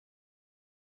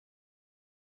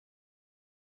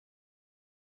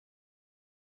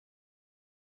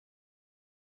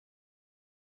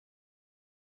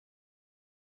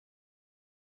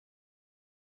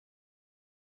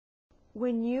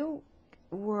When you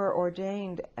were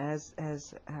ordained as a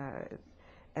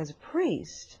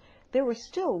priest, there were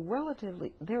still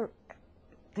relatively there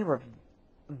were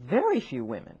very few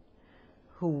women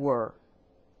who were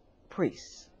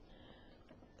priests.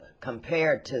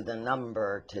 Compared to the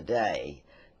number today,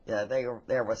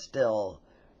 there were still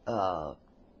uh,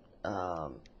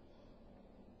 um,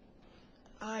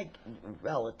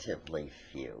 relatively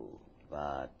few,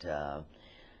 but uh,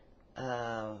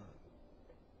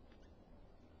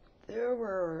 there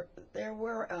were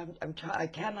I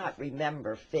cannot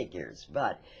remember figures,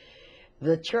 but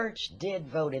the church did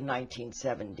vote in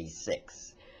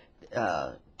 1976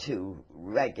 to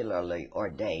regularly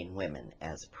ordain women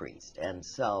as priests. And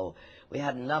so we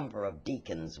had a number of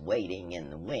deacons waiting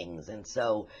in the wings. And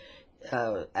so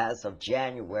as of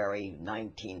January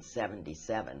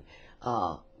 1977,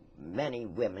 many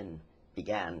women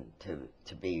began to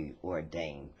be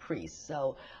ordained priests.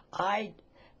 So I,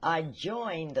 I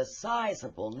joined a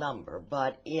sizable number,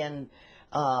 but in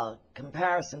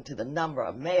comparison to the number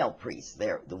of male priests,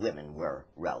 the women were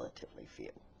relatively few.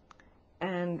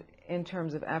 And in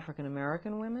terms of African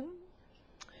American women?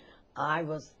 I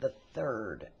was the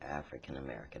third African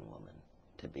American woman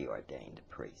to be ordained a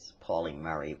priest. Pauline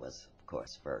Murray was, of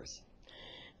course, first.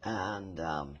 And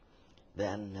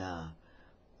then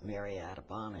Mary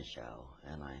Adebanejo,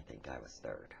 and I think I was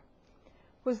third.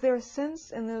 Was there a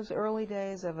sense in those early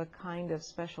days of a kind of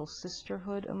special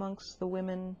sisterhood amongst the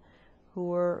women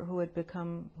who had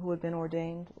been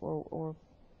ordained, or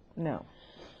no?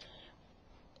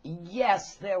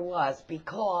 Yes, there was,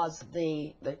 because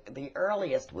the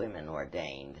earliest women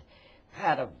ordained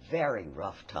had a very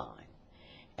rough time,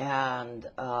 and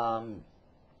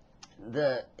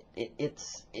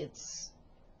it's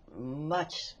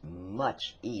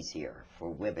much easier for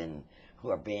women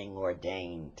who are being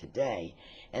ordained today,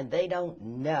 and they don't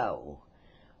know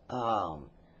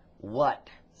what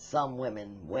some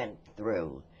women went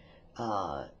through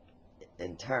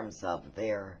in terms of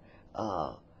their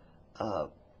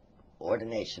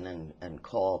ordination and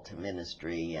call to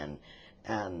ministry,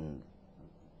 and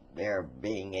their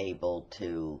being able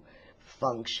to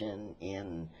function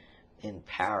in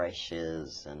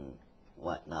parishes and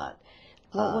whatnot.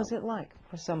 What was it like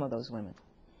for some of those women?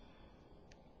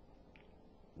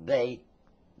 Many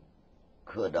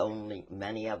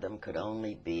of them could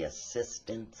only be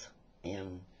assistants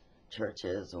in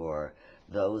churches, or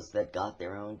those that got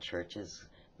their own churches.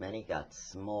 Many got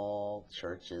small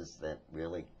churches that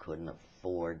really couldn't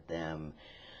afford them.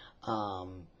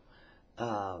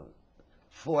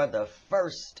 For the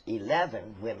first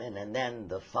 11 women, and then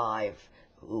the 5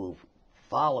 who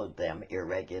followed them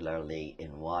irregularly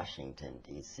in Washington,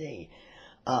 D.C.,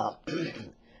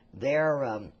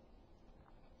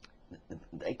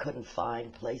 they couldn't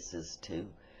find places to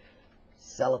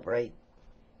celebrate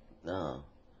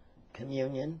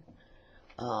communion.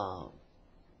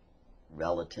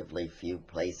 Relatively few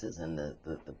places, and the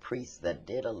priests that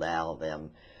did allow them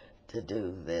to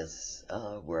do this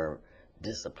were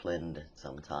disciplined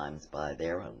sometimes by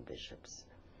their own bishops.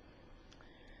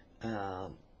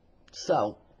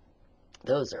 So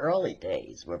those early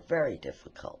days were very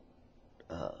difficult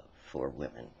for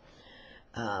women.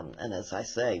 And as I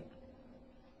say,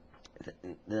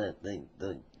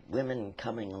 the women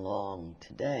coming along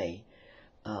today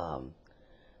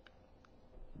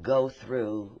go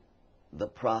through the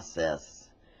process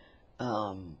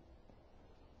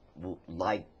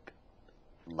like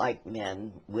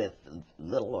men, with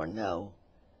little or no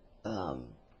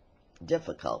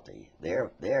difficulty.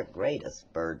 Their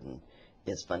greatest burden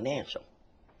is financial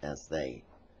as they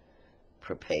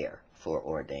prepare for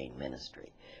ordained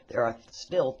ministry. There are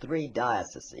still 3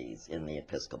 dioceses in the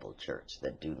Episcopal Church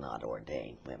that do not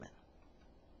ordain women.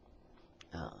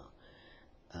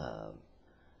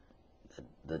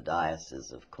 The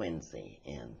Diocese of Quincy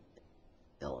in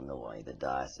Illinois, the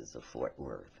Diocese of Fort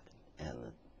Worth, and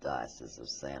the Diocese of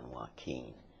San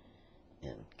Joaquin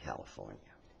in California.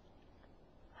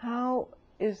 How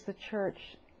is the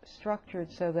church structured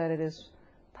so that it is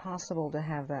possible to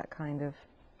have that kind of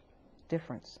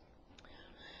difference?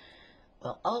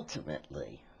 Well,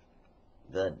 ultimately,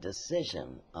 the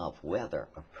decision of whether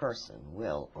a person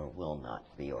will or will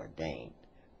not be ordained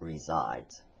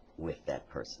resides with that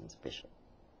person's bishop.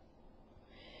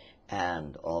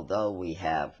 And although we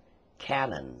have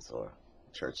canons or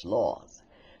church laws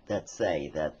that say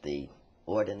that the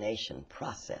ordination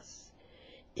process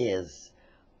is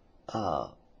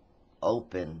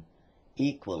open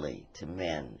equally to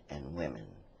men and women,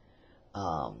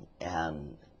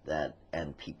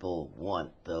 and people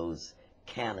want those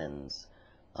canons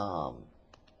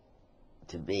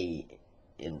to be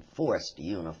enforced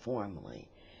uniformly,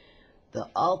 the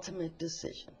ultimate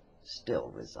decision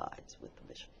still resides with the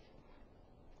bishop.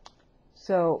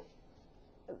 So,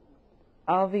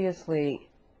 obviously,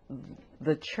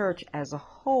 the church as a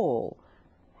whole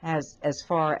has, as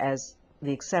far as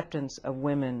the acceptance of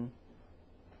women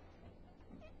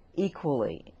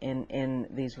equally in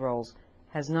these roles,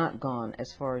 has not gone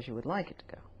as far as you would like it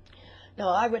to go. No,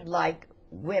 I would like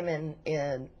women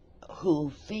who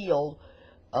feel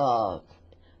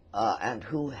and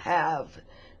who have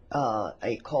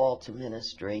a call to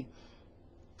ministry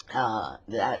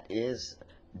that is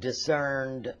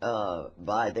discerned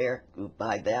by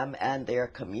them and their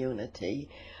community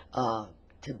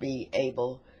to be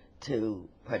able to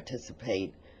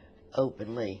participate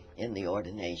openly in the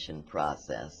ordination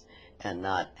process and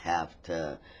not have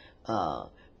to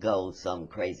go some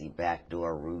crazy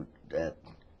backdoor route that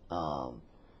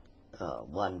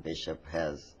one bishop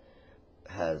has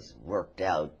worked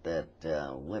out, that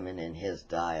women in his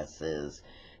diocese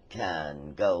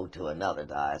can go to another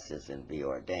diocese and be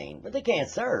ordained, but they can't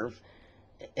serve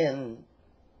in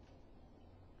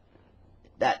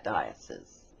that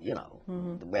diocese,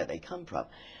 where they come from.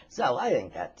 So I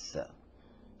think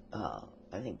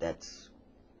that's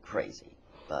crazy.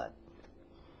 But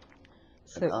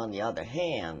on the other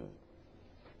hand,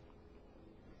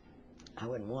 I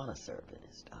wouldn't want to serve in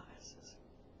his diocese.